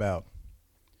spoken about.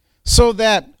 So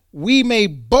that we may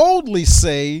boldly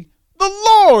say, the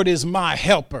Lord is my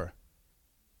helper,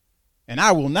 and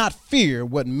I will not fear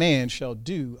what man shall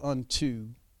do unto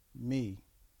me.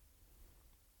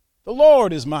 The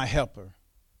Lord is my helper.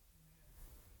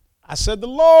 I said, the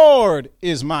Lord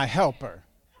is my helper.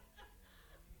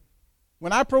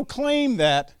 When I proclaim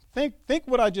that, think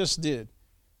what I just did.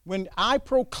 When I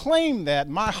proclaim that,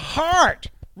 my heart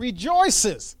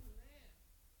rejoices.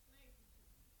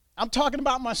 I'm talking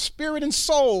about my spirit and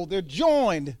soul. They're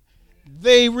joined.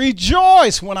 They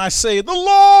rejoice when I say, the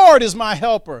Lord is my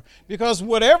helper. Because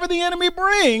whatever the enemy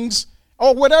brings,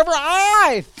 or whatever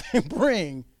I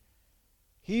bring,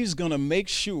 he's going to make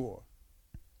sure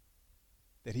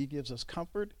that he gives us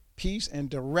comfort, peace, and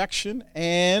direction.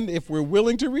 And if we're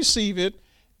willing to receive it,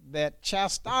 that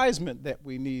chastisement that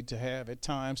we need to have at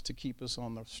times to keep us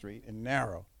on the straight and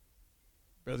narrow.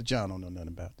 Brother John don't know nothing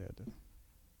about that, does he?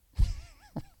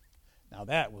 Now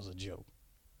that was a joke.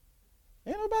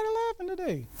 Ain't nobody laughing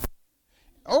today.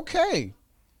 Okay.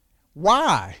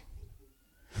 Why?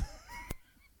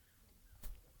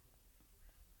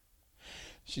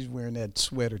 She's wearing that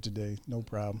sweater today. No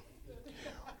problem.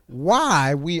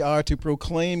 Why we are to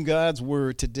proclaim God's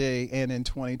word today and in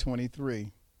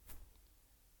 2023.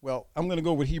 Well, I'm going to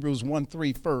go with Hebrews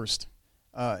 1:3 first,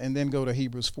 and then go to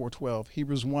Hebrews 4:12.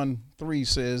 Hebrews 1:3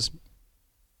 says,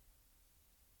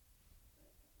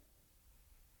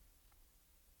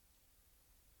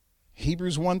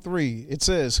 Hebrews 1:3, it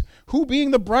says, who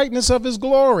being the brightness of his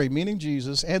glory, meaning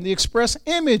Jesus, and the express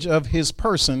image of his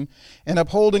person, and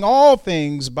upholding all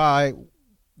things by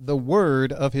the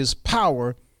word of his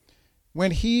power,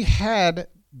 when he had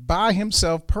by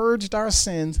himself purged our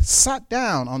sins, sat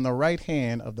down on the right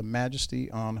hand of the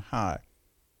majesty on high.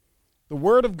 The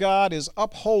word of God is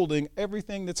upholding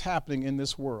everything that's happening in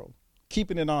this world,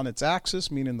 keeping it on its axis,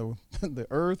 meaning the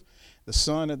earth, the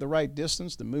sun at the right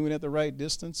distance, the moon at the right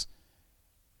distance.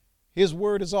 His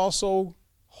word is also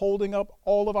holding up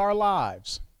all of our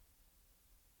lives.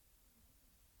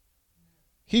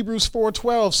 Hebrews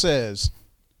 4:12 says,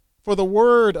 for the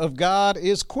word of God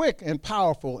is quick and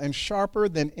powerful and sharper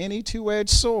than any two-edged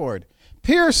sword,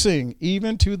 piercing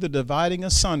even to the dividing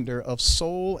asunder of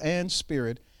soul and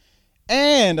spirit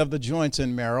and of the joints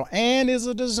and marrow, and is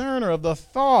a discerner of the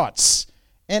thoughts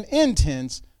and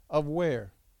intents of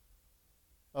where?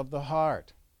 Of the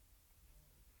heart.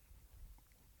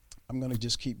 I'm going to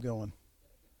just keep going.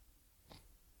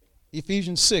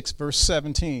 Ephesians 6, verse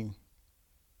 17.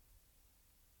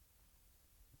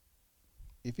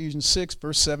 Ephesians 6,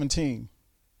 verse 17.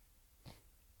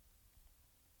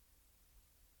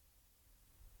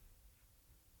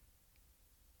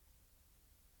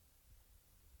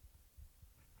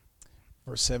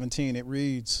 Verse 17, it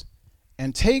reads,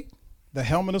 and take the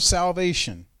helmet of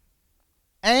salvation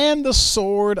and the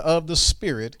sword of the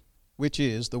Spirit, which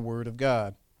is the word of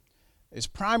God. It's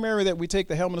primary that we take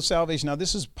the helmet of salvation. Now,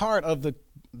 this is part of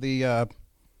the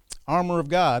armor of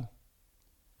God.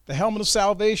 The helmet of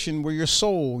salvation were your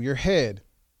soul, your head,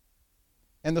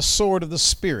 and the sword of the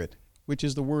Spirit, which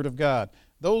is the word of God.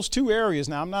 Those two areas,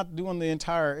 now I'm not doing the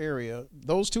entire area,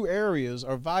 those two areas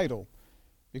are vital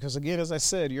because, again, as I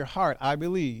said, your heart, I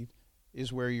believe,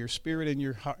 is where your spirit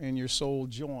and your soul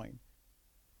join.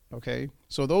 Okay?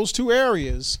 So those two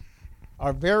areas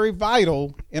are very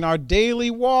vital in our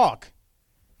daily walk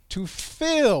to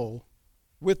fill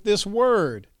with this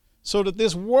word, so that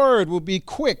this word will be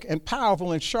quick and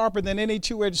powerful and sharper than any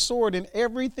two-edged sword in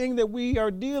everything that we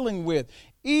are dealing with,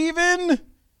 even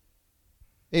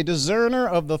a discerner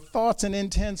of the thoughts and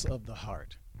intents of the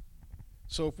heart.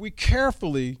 So if we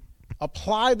carefully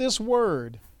apply this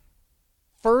word,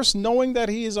 first knowing that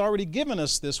he has already given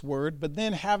us this word, but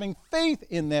then having faith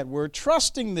in that word,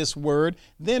 trusting this word,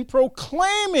 then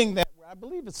proclaiming that word. I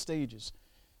believe it's stages.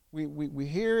 We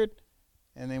hear it,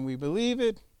 and then we believe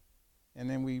it, and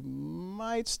then we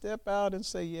might step out and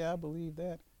say, yeah, I believe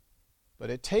that. But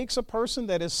it takes a person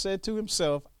that has said to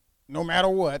himself, no matter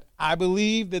what, I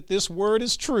believe that this word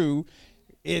is true.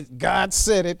 God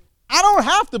said it. I don't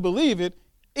have to believe it.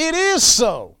 It is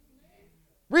so,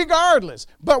 regardless.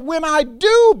 But when I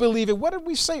do believe it, what did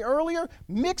we say earlier?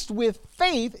 Mixed with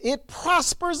faith, it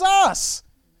prospers us.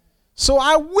 So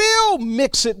I will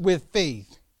mix it with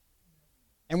faith.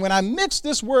 And when I mix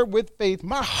this word with faith,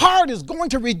 my heart is going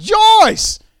to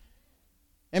rejoice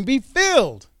and be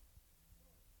filled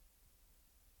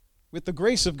with the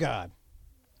grace of God.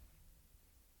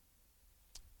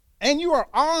 And you are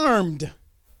armed.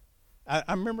 I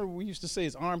remember we used to say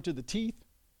it's armed to the teeth.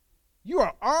 You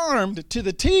are armed to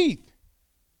the teeth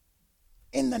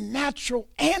in the natural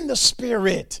and the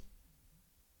spirit.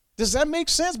 Does that make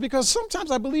sense? Because sometimes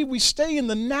I believe we stay in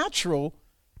the natural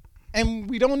and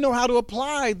we don't know how to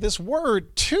apply this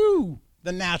word to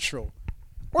the natural.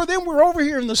 Or then we're over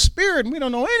here in the spirit and we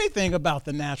don't know anything about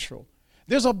the natural.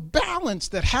 There's a balance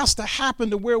that has to happen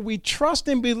to where we trust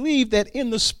and believe that in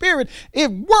the spirit, it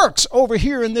works over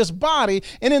here in this body,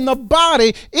 and in the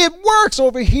body, it works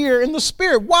over here in the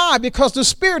spirit. Why? Because the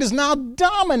spirit is now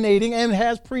dominating and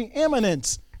has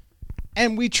preeminence,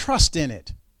 and we trust in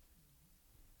it.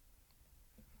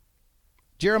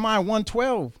 Jeremiah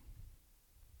 1:12.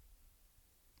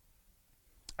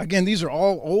 Again, these are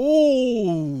all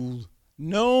old,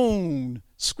 known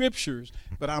scriptures,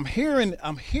 but I'm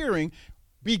hearing,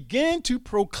 begin to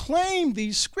proclaim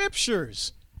these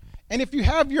scriptures. And if you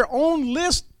have your own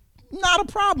list, not a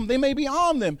problem. They may be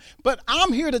on them. But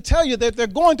I'm here to tell you that they're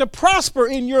going to prosper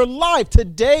in your life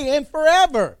today and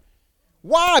forever.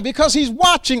 Why? Because he's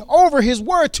watching over his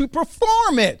word to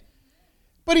perform it.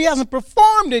 But he hasn't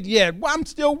performed it yet. I'm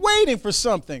still waiting for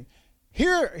something.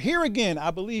 Here again,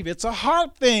 I believe it's a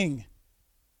heart thing.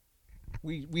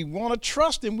 We want to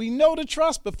trust and we know to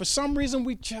trust, but for some reason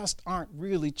we just aren't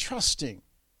really trusting.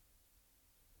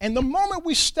 And the moment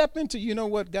we step into, you know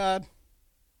what, God,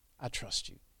 I trust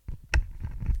you.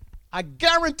 I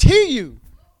guarantee you,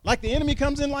 like the enemy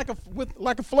comes in like a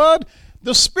flood,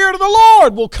 the Spirit of the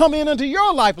Lord will come in into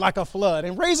your life like a flood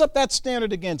and raise up that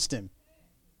standard against him.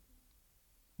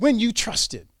 When you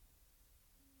trust it.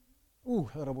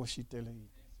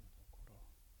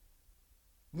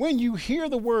 When you hear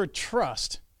the word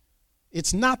trust,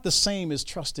 it's not the same as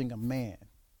trusting a man.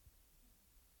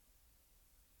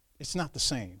 It's not the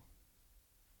same.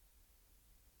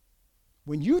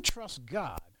 When you trust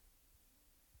God,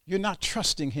 you're not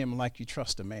trusting him like you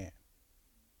trust a man.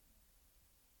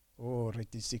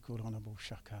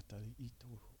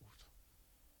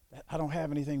 I don't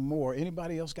have anything more.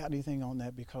 Anybody else got anything on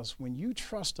that? Because when you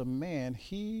trust a man,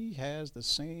 he has the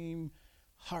same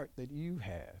heart that you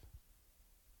have.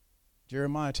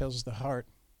 Jeremiah tells us the heart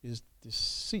is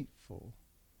deceitful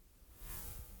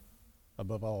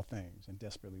above all things and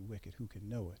desperately wicked. Who can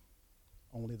know it?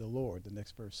 Only the Lord, the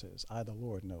next verse says, I, the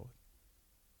Lord, know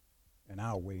it, and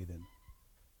I'll weigh them.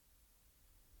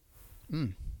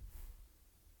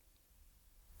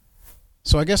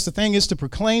 So I guess the thing is to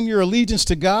proclaim your allegiance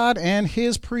to God and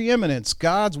his preeminence,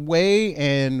 God's way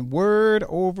and word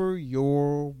over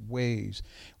your ways.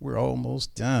 We're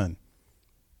almost done.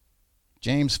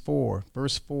 James 4,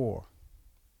 verse 4,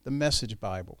 the Message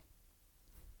Bible.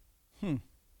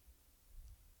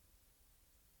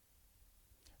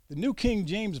 The New King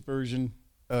James Version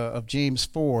of James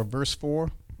 4, verse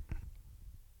 4,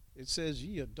 it says,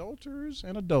 ye adulterers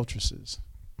and adulteresses.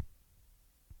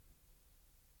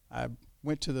 I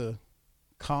went to the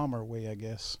calmer way, I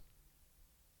guess,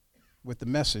 with the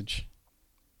Message.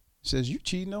 It says, you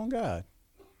cheating on God.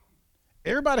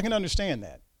 Everybody can understand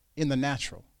that in the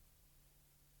natural.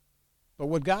 But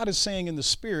what God is saying in the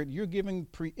spirit, you're giving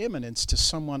preeminence to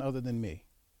someone other than me.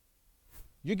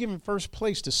 You're giving first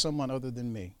place to someone other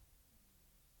than me.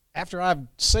 After I've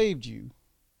saved you,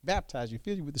 baptized you,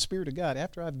 filled you with the Spirit of God,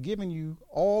 after I've given you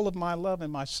all of my love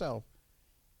and myself,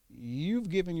 you've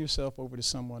given yourself over to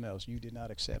someone else. You did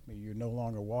not accept me. You're no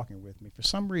longer walking with me. For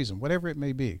some reason, whatever it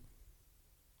may be,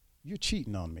 you're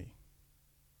cheating on me.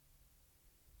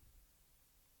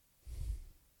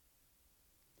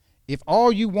 If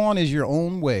all you want is your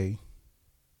own way,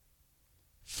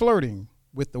 flirting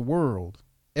with the world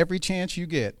every chance you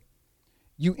get,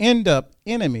 you end up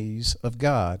enemies of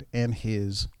God and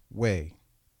his way.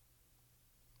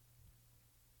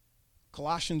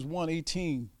 Colossians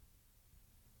 1:18.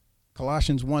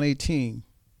 Colossians 1:18.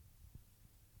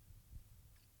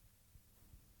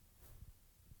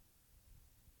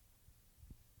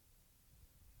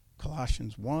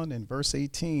 Colossians 1 and verse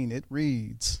 18, it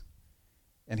reads,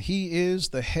 and he is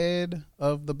the head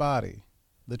of the body,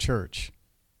 the church,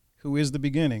 who is the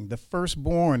beginning, the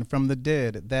firstborn from the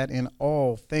dead, that in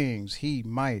all things he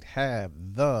might have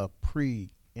the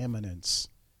preeminence.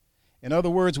 In other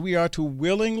words, we are to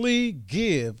willingly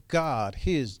give God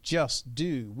his just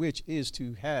due, which is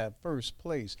to have first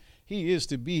place. He is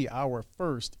to be our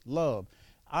first love.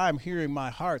 I'm hearing my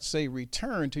heart say,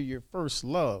 return to your first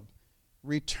love.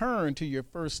 Return to your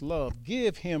first love.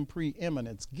 Give him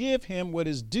preeminence. Give him what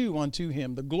is due unto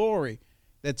him, the glory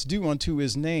that's due unto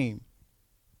his name.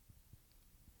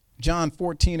 John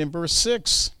 14 and verse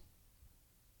 6.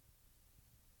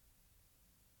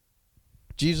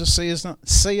 Jesus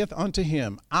saith unto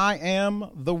him, I am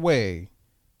the way,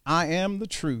 I am the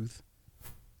truth,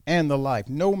 and the life.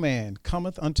 No man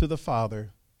cometh unto the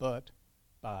Father but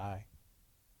by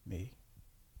me.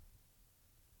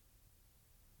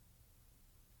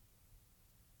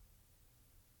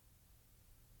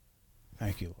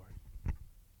 Thank you, Lord.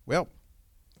 Well,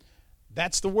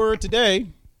 that's the word today.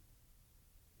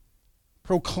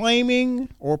 proclaim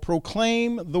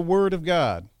the word of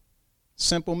God.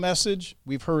 Simple message.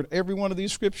 We've heard every one of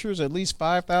these scriptures at least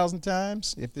 5,000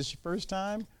 times. If this is your first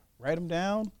time, write them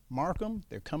down, mark them.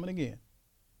 They're coming again.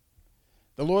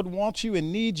 The Lord wants you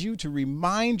and needs you to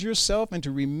remind yourself and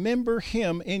to remember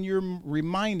him in your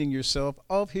reminding yourself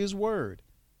of his word.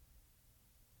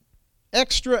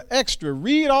 Extra, extra.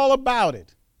 Read all about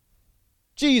it.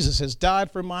 Jesus has died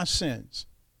for my sins.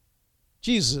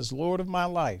 Jesus is Lord of my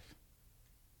life.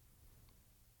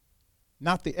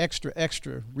 Not the extra,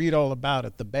 extra. Read all about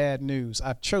it. The bad news.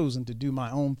 I've chosen to do my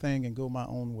own thing and go my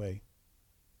own way.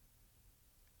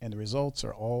 And the results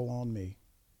are all on me.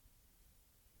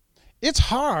 It's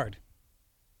hard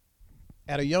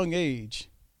at a young age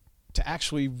to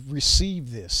actually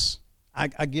receive this. I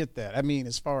get that. I mean,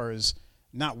 as far as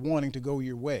not wanting to go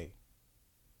your way.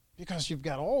 Because you've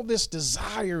got all this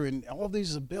desire and all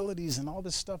these abilities and all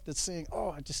this stuff that's saying, oh,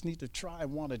 I just need to try,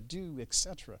 want to do,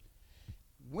 etc.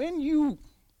 When you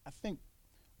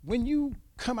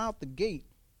come out the gate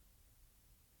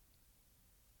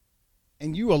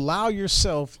and you allow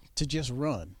yourself to just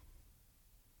run,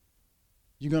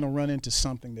 you're going to run into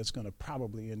something that's going to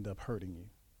probably end up hurting you.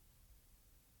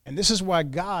 And this is why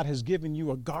God has given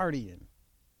you a guardian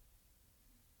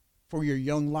for your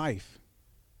young life,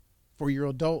 for your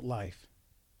adult life,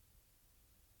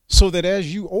 so that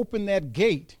as you open that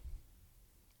gate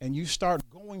and you start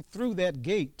going through that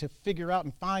gate to figure out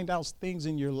and find out things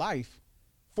in your life,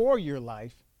 for your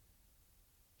life,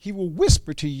 he will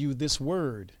whisper to you this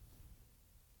word.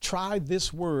 Try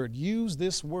this word, use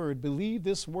this word, believe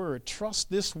this word, trust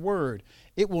this word.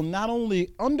 It will not only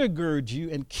undergird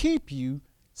you and keep you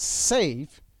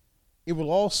safe, it will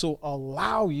also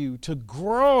allow you to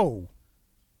grow.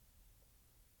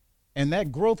 And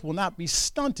that growth will not be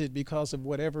stunted because of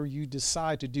whatever you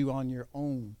decide to do on your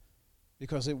own,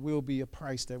 because it will be a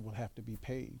price that will have to be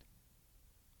paid.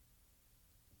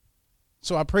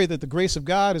 So I pray that the grace of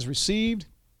God is received.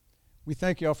 We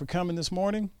thank you all for coming this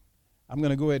morning. I'm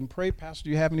going to go ahead and pray. Pastor, do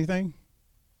you have anything?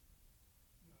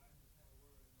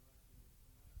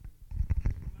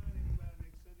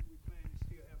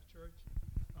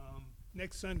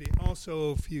 Next Sunday,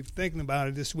 also, if you're thinking about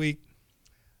it this week,